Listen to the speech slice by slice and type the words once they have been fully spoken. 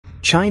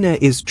China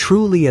is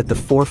truly at the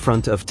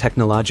forefront of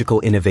technological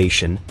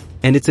innovation,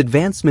 and its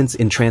advancements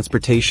in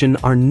transportation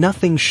are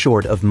nothing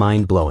short of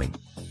mind-blowing.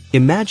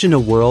 Imagine a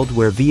world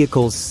where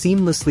vehicles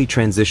seamlessly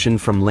transition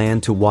from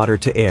land to water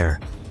to air.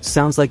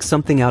 Sounds like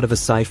something out of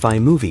a sci-fi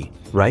movie,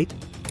 right?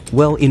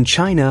 Well, in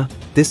China,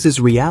 this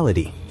is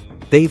reality.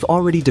 They've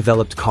already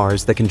developed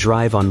cars that can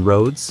drive on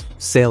roads,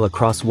 sail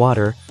across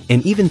water,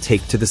 and even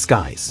take to the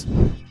skies.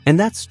 And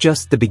that's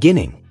just the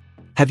beginning.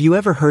 Have you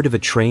ever heard of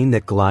a train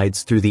that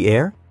glides through the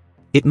air?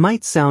 It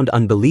might sound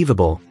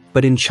unbelievable,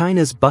 but in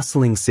China's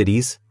bustling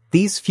cities,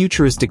 these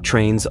futuristic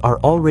trains are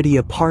already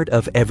a part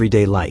of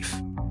everyday life.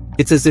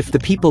 It's as if the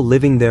people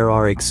living there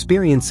are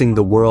experiencing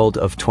the world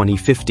of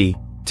 2050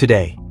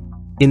 today.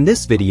 In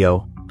this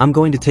video, I'm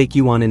going to take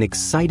you on an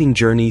exciting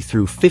journey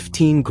through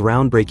 15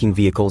 groundbreaking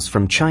vehicles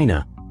from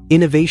China,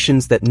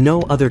 innovations that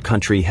no other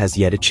country has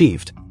yet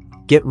achieved.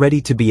 Get ready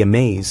to be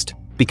amazed,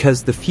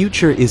 because the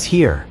future is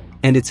here,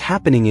 and it's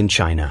happening in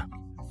China.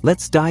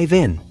 Let's dive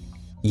in.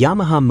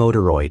 Yamaha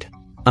Motoroid,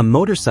 a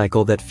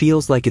motorcycle that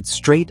feels like it's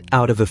straight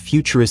out of a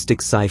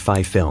futuristic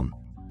sci-fi film.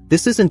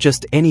 This isn't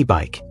just any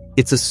bike,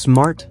 it's a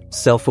smart,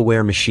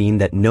 self-aware machine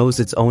that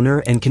knows its owner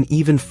and can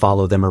even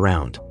follow them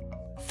around.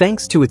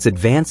 Thanks to its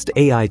advanced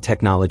AI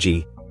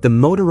technology, the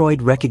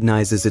Motoroid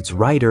recognizes its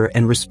rider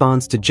and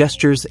responds to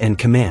gestures and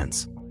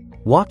commands.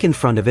 Walk in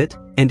front of it,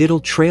 and it'll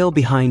trail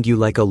behind you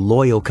like a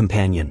loyal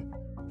companion.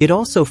 It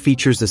also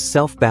features a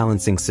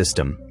self-balancing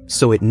system,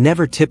 so it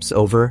never tips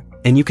over,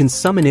 and you can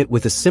summon it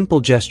with a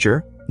simple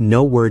gesture,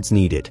 no words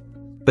needed.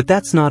 But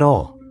that's not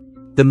all.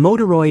 The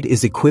Motoroid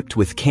is equipped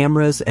with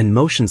cameras and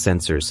motion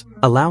sensors,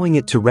 allowing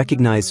it to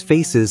recognize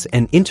faces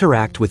and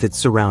interact with its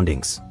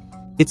surroundings.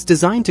 It's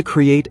designed to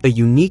create a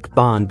unique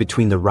bond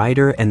between the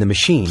rider and the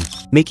machine,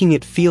 making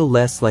it feel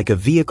less like a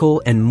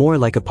vehicle and more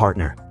like a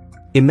partner.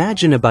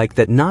 Imagine a bike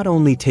that not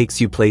only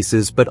takes you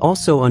places but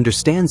also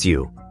understands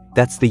you.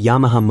 That's the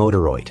Yamaha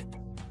Motoroid.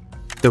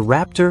 The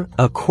Raptor,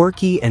 a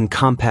quirky and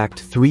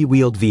compact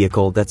three-wheeled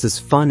vehicle that's as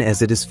fun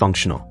as it is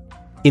functional.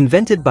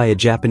 Invented by a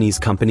Japanese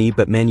company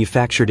but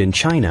manufactured in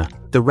China,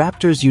 the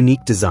Raptor's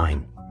unique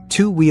design,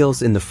 2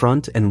 wheels in the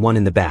front and 1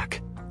 in the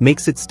back,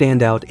 makes it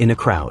stand out in a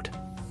crowd.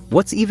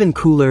 What's even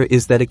cooler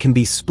is that it can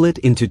be split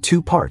into 2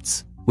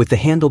 parts, with the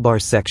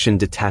handlebar section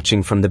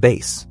detaching from the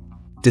base.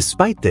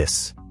 Despite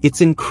this,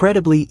 it's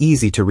incredibly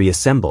easy to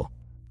reassemble.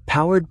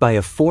 Powered by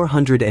a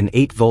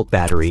 408-volt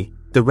battery,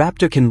 the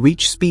Raptor can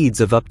reach speeds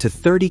of up to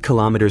 30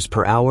 km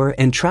per hour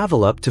and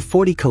travel up to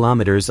 40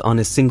 km on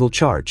a single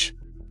charge.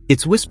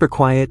 It's whisper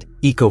quiet,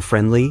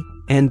 eco-friendly,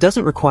 and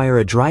doesn't require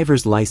a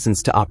driver's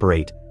license to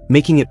operate,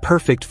 making it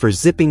perfect for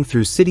zipping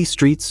through city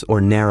streets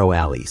or narrow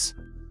alleys.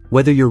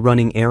 Whether you're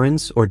running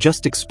errands or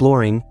just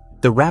exploring,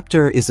 the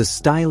Raptor is a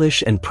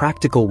stylish and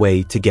practical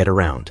way to get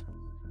around.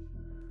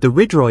 The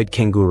Ridroid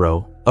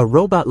Kanguro, a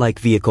robot-like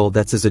vehicle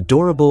that's as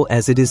adorable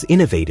as it is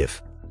innovative.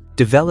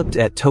 Developed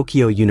at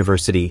Tokyo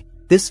University,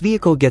 this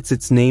vehicle gets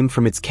its name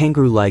from its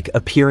kangaroo-like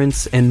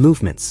appearance and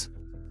movements.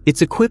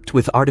 It's equipped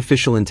with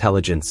artificial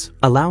intelligence,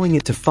 allowing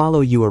it to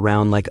follow you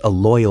around like a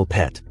loyal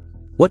pet.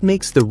 What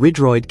makes the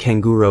Ridroid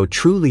Kanguro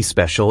truly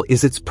special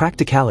is its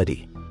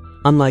practicality.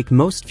 Unlike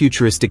most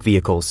futuristic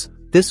vehicles,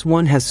 this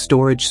one has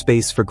storage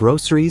space for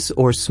groceries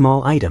or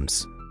small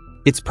items.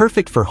 It's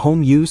perfect for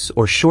home use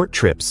or short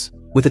trips,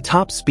 with a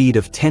top speed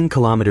of 10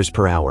 km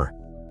per hour.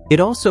 It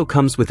also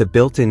comes with a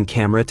built-in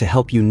camera to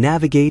help you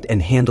navigate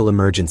and handle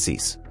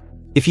emergencies.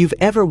 If you've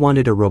ever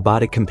wanted a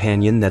robotic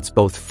companion that's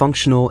both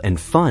functional and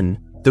fun,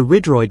 the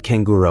Ridroid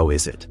Kanguro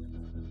is it.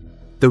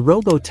 The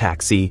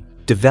Robo-Taxi,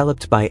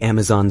 developed by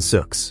Amazon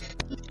Zoox.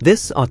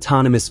 This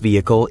autonomous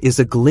vehicle is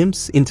a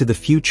glimpse into the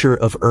future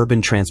of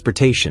urban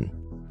transportation.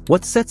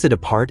 What sets it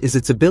apart is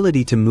its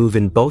ability to move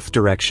in both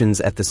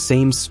directions at the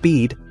same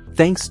speed,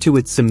 thanks to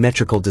its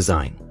symmetrical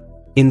design.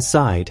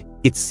 Inside,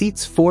 it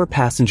seats 4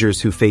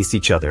 passengers who face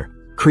each other,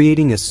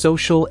 creating a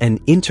social and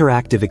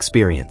interactive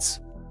experience.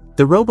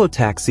 The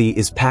Robo-Taxi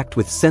is packed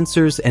with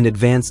sensors and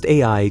advanced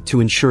AI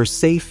to ensure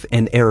safe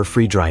and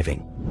error-free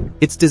driving.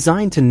 It's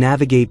designed to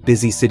navigate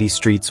busy city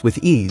streets with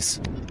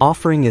ease,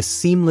 offering a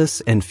seamless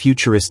and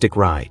futuristic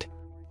ride.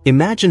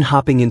 Imagine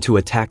hopping into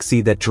a taxi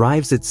that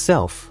drives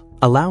itself,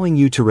 allowing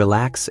you to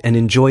relax and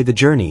enjoy the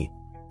journey.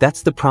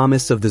 That's the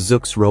promise of the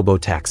Zoox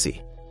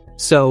Robo-Taxi.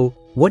 So,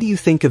 what do you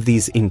think of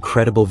these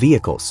incredible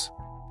vehicles?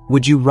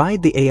 Would you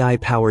ride the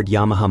AI-powered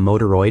Yamaha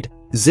Motoroid,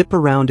 zip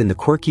around in the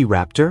quirky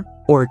Raptor,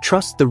 or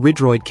trust the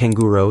Ridroid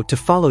Kanguro to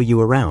follow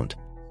you around?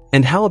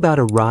 And how about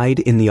a ride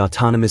in the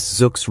autonomous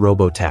Zoox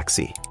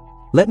Robo-Taxi?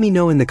 Let me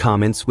know in the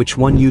comments which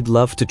one you'd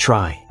love to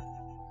try.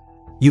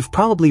 You've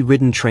probably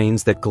ridden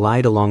trains that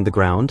glide along the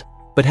ground,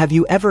 but have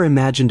you ever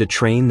imagined a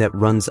train that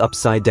runs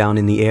upside down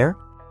in the air?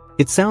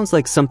 It sounds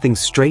like something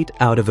straight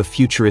out of a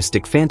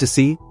futuristic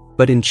fantasy,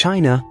 but in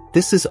China,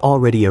 this is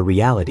already a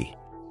reality.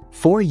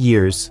 For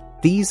years,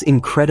 these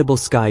incredible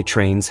sky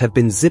trains have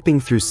been zipping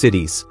through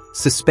cities,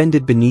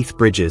 suspended beneath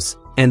bridges,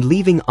 and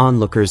leaving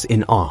onlookers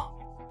in awe.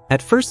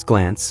 At first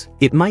glance,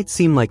 it might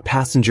seem like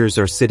passengers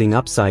are sitting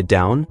upside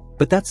down,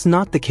 but that's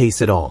not the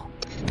case at all.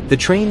 The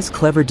train's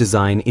clever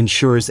design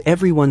ensures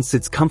everyone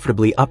sits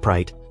comfortably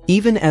upright,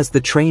 even as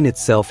the train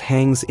itself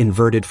hangs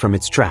inverted from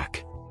its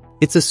track.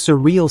 It's a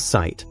surreal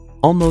sight,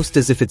 almost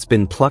as if it's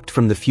been plucked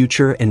from the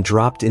future and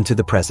dropped into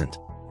the present.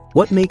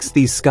 What makes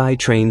these sky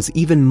trains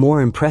even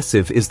more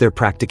impressive is their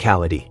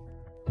practicality.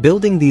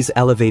 Building these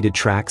elevated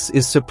tracks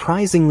is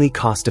surprisingly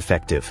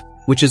cost-effective,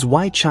 which is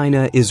why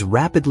China is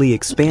rapidly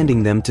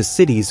expanding them to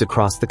cities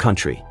across the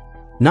country.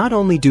 Not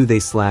only do they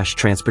slash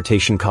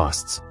transportation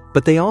costs,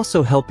 but they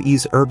also help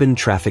ease urban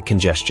traffic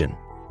congestion.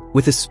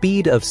 With a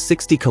speed of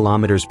 60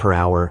 kilometers per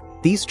hour,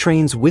 these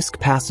trains whisk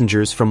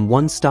passengers from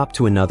one stop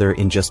to another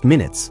in just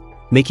minutes,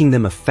 making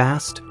them a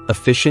fast,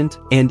 efficient,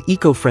 and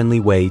eco-friendly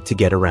way to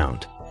get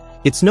around.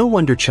 It's no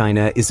wonder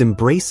China is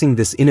embracing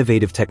this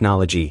innovative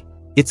technology.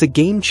 It's a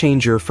game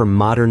changer for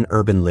modern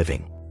urban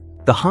living.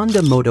 The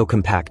Honda Moto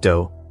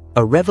Compacto,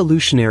 a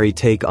revolutionary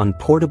take on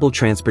portable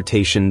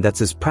transportation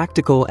that's as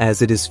practical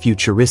as it is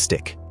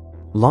futuristic.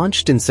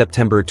 Launched in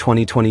September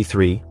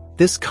 2023,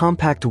 this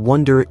compact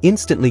wonder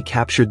instantly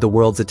captured the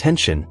world's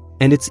attention,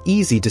 and it's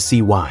easy to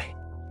see why.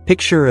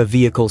 Picture a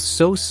vehicle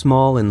so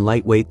small and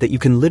lightweight that you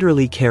can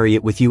literally carry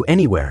it with you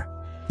anywhere.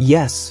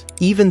 Yes,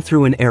 even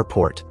through an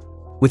airport.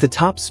 With a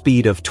top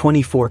speed of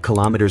 24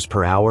 kilometers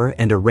per hour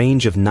and a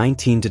range of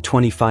 19 to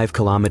 25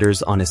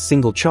 kilometers on a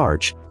single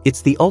charge,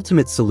 it's the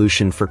ultimate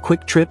solution for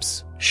quick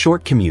trips,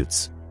 short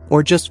commutes,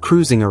 or just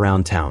cruising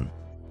around town.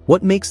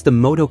 What makes the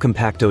Moto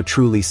Compacto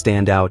truly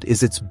stand out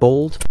is its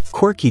bold,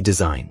 quirky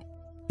design.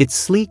 It's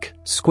sleek,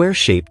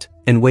 square-shaped,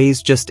 and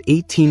weighs just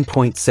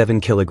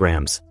 18.7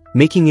 kilograms,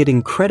 making it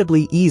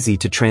incredibly easy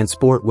to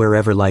transport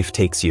wherever life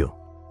takes you.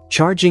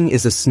 Charging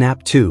is a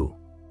snap too.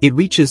 It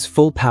reaches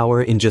full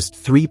power in just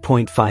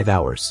 3.5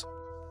 hours.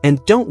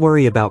 And don't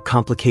worry about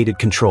complicated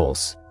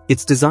controls.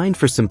 It's designed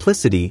for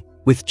simplicity,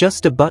 with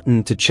just a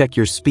button to check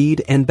your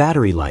speed and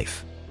battery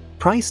life.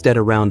 Priced at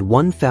around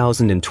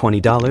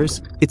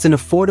 $1,020, it's an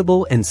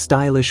affordable and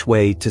stylish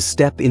way to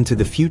step into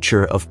the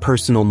future of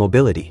personal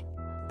mobility.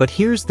 But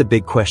here's the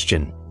big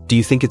question. Do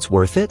you think it's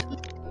worth it?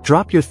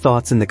 Drop your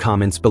thoughts in the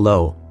comments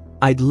below.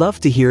 I'd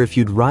love to hear if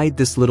you'd ride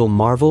this little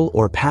marvel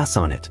or pass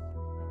on it.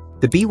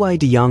 The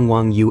BYD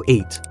Yangwang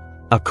U8,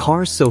 a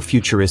car so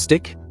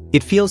futuristic,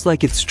 it feels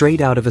like it's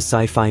straight out of a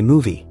sci-fi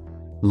movie.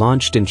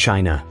 Launched in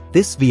China,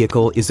 this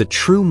vehicle is a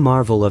true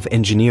marvel of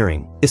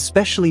engineering,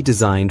 especially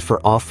designed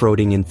for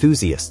off-roading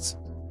enthusiasts.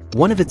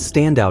 One of its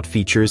standout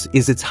features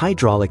is its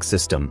hydraulic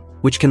system,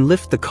 which can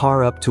lift the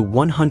car up to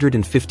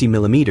 150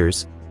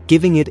 millimeters,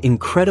 giving it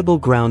incredible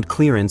ground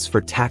clearance for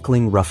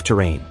tackling rough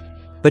terrain.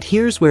 But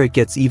here's where it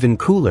gets even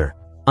cooler.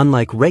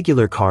 Unlike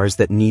regular cars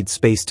that need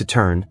space to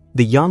turn,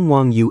 the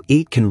Yangwang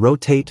U8 can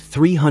rotate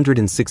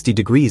 360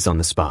 degrees on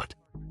the spot.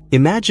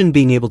 Imagine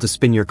being able to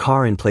spin your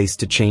car in place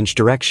to change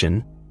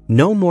direction.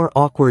 No more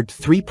awkward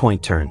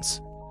three-point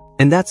turns.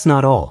 And that's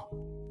not all.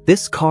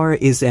 This car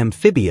is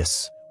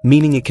amphibious,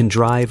 meaning it can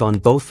drive on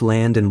both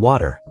land and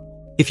water.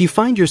 If you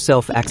find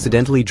yourself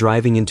accidentally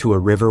driving into a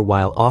river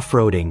while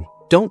off-roading,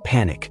 don't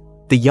panic.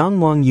 The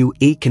Yangwang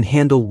U8 can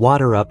handle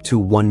water up to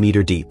 1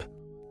 meter deep.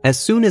 As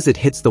soon as it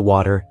hits the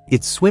water,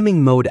 its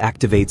swimming mode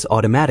activates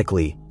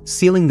automatically,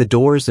 sealing the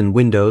doors and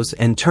windows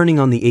and turning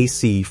on the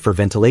AC for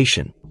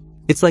ventilation.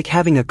 It's like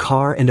having a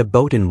car and a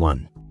boat in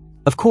one.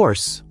 Of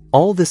course,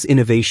 all this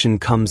innovation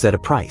comes at a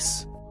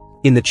price.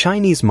 In the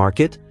Chinese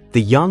market,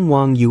 the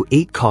Yangwang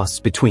U8 costs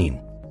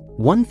between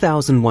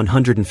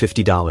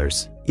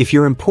 $1,150. If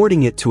you're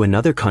importing it to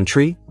another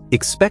country,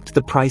 expect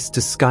the price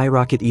to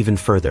skyrocket even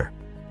further.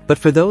 But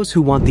for those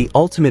who want the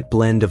ultimate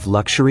blend of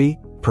luxury,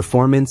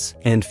 performance,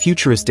 and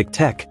futuristic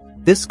tech,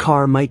 this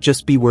car might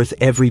just be worth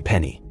every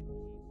penny.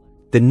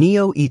 The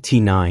NIO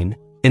ET9,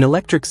 an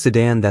electric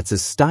sedan that's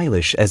as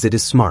stylish as it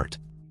is smart.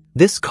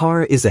 This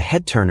car is a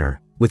head-turner,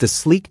 with a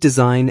sleek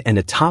design and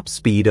a top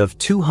speed of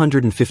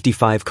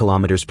 255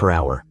 kilometers per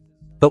hour.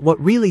 But what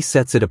really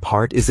sets it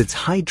apart is its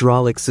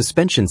hydraulic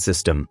suspension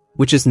system,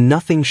 which is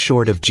nothing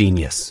short of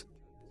genius.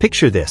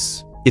 Picture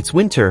this. It's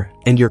winter,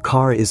 and your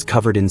car is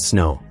covered in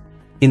snow.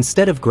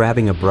 Instead of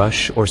grabbing a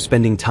brush or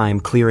spending time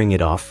clearing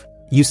it off,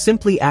 you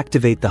simply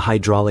activate the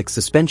hydraulic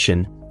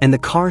suspension, and the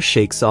car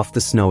shakes off the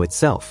snow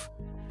itself.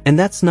 And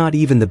that's not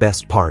even the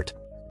best part.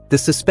 The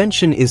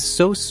suspension is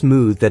so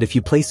smooth that if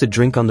you place a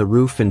drink on the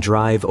roof and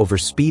drive over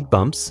speed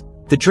bumps,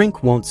 the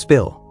drink won't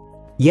spill.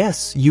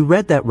 Yes, you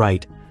read that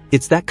right.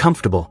 It's that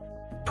comfortable.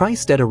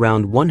 Priced at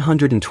around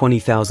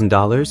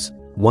 $120,000,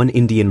 1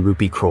 Indian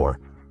rupee crore.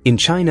 In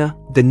China,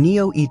 the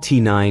NIO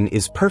ET9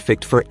 is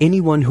perfect for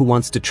anyone who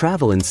wants to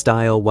travel in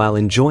style while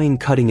enjoying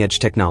cutting-edge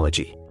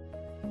technology.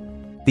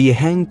 The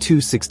Yihang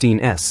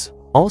 216S,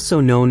 also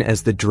known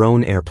as the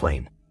drone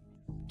airplane.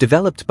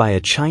 Developed by a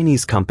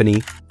Chinese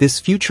company,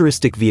 this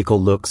futuristic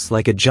vehicle looks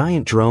like a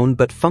giant drone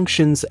but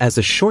functions as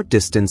a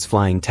short-distance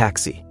flying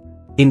taxi.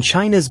 In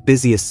China's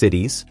busiest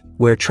cities,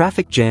 where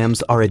traffic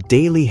jams are a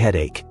daily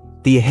headache,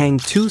 the Yihang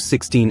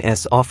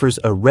 216S offers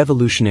a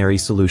revolutionary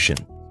solution.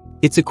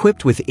 It's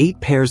equipped with 8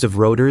 pairs of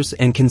rotors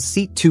and can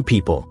seat 2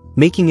 people,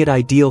 making it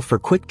ideal for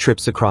quick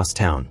trips across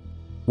town.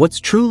 What's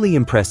truly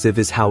impressive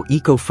is how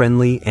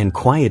eco-friendly and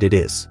quiet it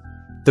is.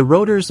 The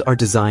rotors are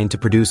designed to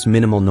produce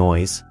minimal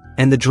noise,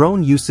 and the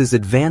drone uses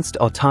advanced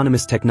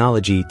autonomous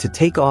technology to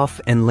take off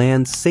and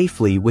land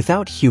safely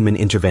without human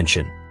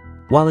intervention.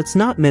 While it's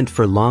not meant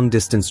for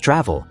long-distance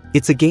travel,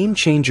 it's a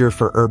game-changer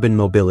for urban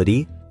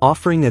mobility,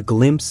 offering a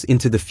glimpse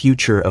into the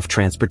future of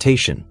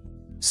transportation.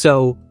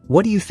 So,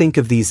 what do you think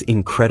of these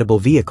incredible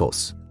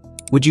vehicles?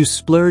 Would you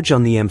splurge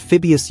on the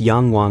amphibious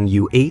Yangwang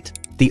U8,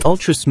 the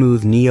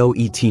ultra-smooth Neo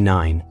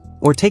ET9,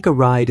 or take a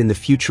ride in the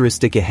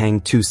futuristic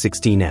Ehang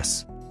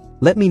 216S?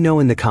 Let me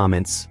know in the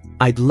comments.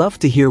 I'd love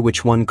to hear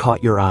which one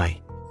caught your eye.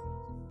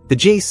 The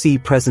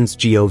JC Presence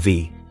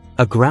GOV,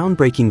 a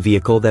groundbreaking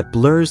vehicle that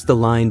blurs the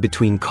line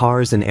between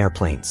cars and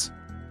airplanes.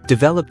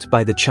 Developed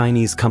by the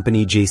Chinese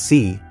company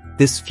JC,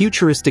 this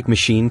futuristic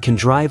machine can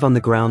drive on the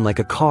ground like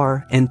a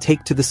car and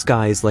take to the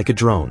skies like a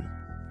drone.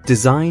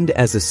 Designed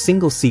as a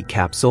single-seat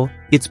capsule,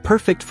 it's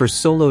perfect for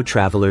solo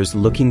travelers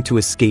looking to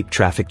escape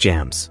traffic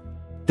jams.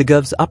 The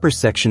GOV's upper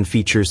section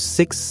features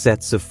 6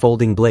 sets of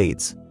folding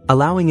blades,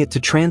 allowing it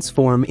to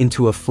transform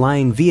into a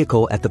flying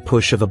vehicle at the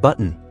push of a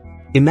button.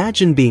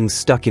 Imagine being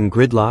stuck in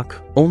gridlock,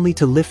 only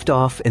to lift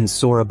off and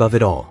soar above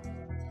it all.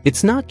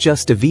 It's not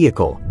just a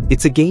vehicle,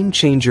 it's a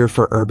game-changer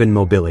for urban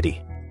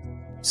mobility.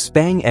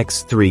 Spang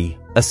X3,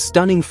 a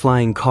stunning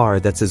flying car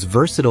that's as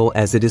versatile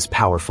as it is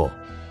powerful.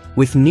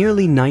 With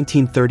nearly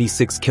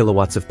 1936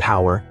 kilowatts of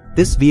power,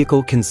 this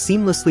vehicle can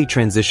seamlessly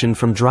transition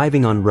from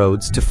driving on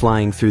roads to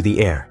flying through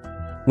the air.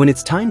 When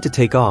it's time to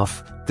take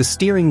off, the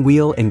steering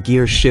wheel and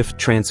gear shift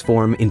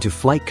transform into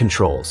flight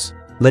controls,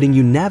 letting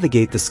you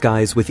navigate the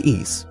skies with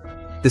ease.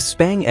 The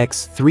Spang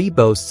X3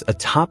 boasts a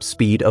top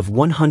speed of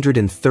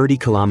 130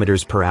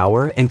 kilometers per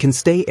hour and can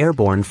stay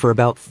airborne for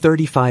about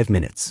 35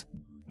 minutes.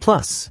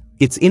 Plus,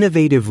 its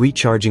innovative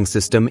recharging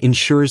system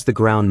ensures the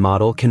ground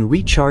model can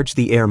recharge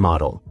the air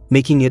model,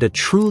 making it a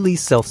truly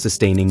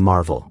self-sustaining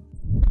marvel.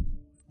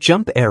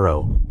 Jump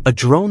Arrow, a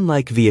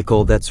drone-like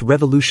vehicle that's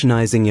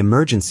revolutionizing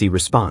emergency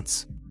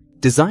response.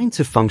 Designed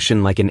to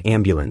function like an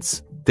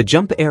ambulance, the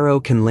Jump Arrow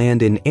can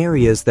land in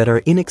areas that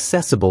are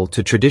inaccessible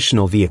to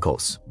traditional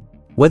vehicles.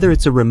 Whether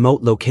it's a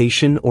remote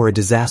location or a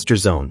disaster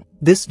zone,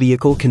 this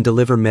vehicle can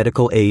deliver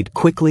medical aid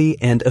quickly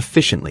and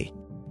efficiently.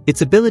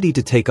 Its ability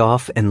to take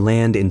off and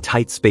land in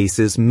tight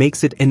spaces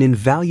makes it an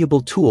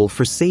invaluable tool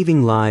for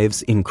saving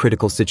lives in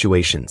critical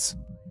situations.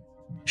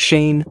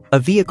 Shane, a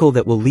vehicle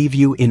that will leave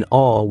you in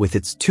awe with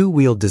its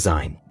 2-wheel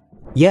design.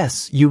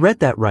 Yes, you read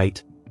that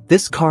right.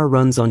 This car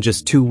runs on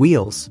just 2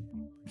 wheels.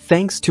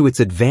 Thanks to its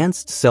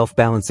advanced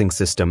self-balancing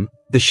system,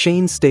 the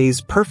Shane stays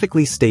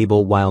perfectly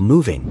stable while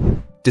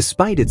moving.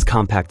 Despite its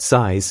compact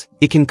size,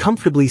 it can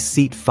comfortably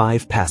seat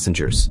 5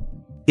 passengers.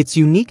 Its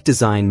unique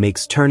design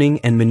makes turning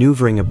and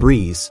maneuvering a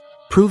breeze,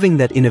 proving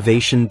that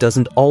innovation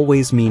doesn't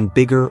always mean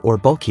bigger or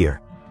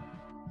bulkier.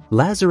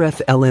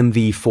 Lazareth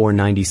LMV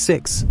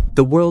 496,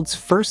 the world's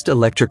first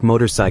electric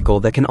motorcycle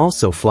that can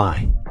also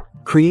fly.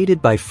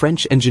 Created by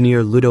French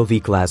engineer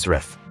Ludovic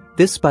Lazareth,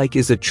 this bike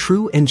is a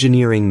true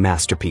engineering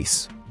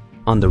masterpiece.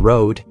 On the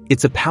road,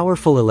 it's a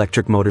powerful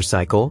electric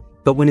motorcycle,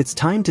 but when it's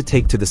time to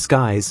take to the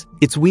skies,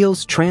 its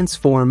wheels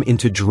transform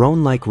into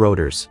drone-like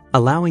rotors,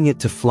 allowing it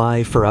to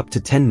fly for up to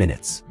 10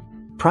 minutes.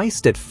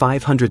 Priced at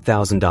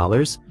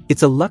 $500,000,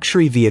 it's a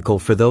luxury vehicle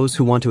for those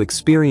who want to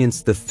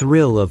experience the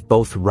thrill of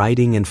both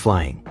riding and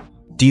flying.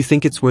 Do you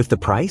think it's worth the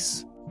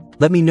price?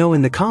 Let me know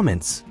in the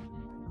comments.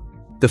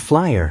 The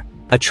Flyer,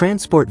 a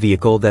transport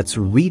vehicle that's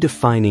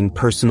redefining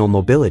personal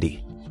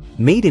mobility.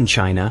 Made in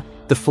China,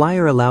 the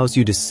Flyer allows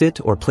you to sit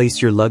or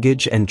place your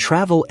luggage and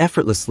travel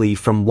effortlessly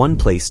from one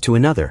place to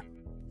another.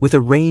 With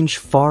a range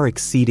far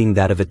exceeding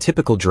that of a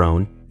typical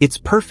drone, it's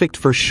perfect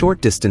for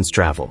short-distance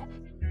travel.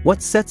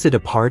 What sets it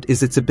apart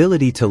is its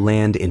ability to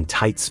land in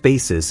tight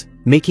spaces,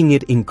 making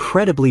it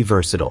incredibly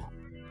versatile.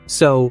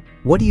 So,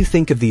 what do you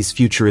think of these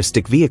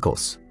futuristic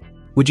vehicles?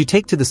 Would you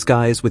take to the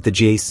skies with the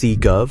JC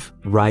GOV,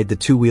 ride the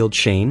 2-wheeled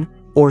Shane,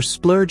 or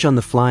splurge on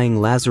the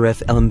flying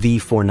Lazareth LMV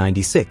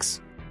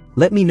 496?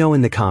 Let me know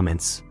in the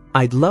comments.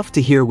 I'd love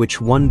to hear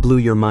which one blew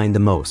your mind the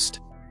most.